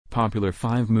Popular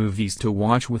 5 movies to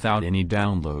watch without any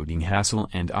downloading hassle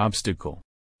and obstacle.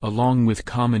 Along with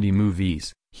comedy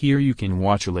movies, here you can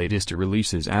watch latest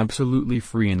releases absolutely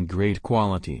free and great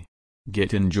quality.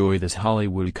 Enjoy this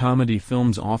Hollywood comedy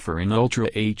films offer in Ultra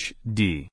HD.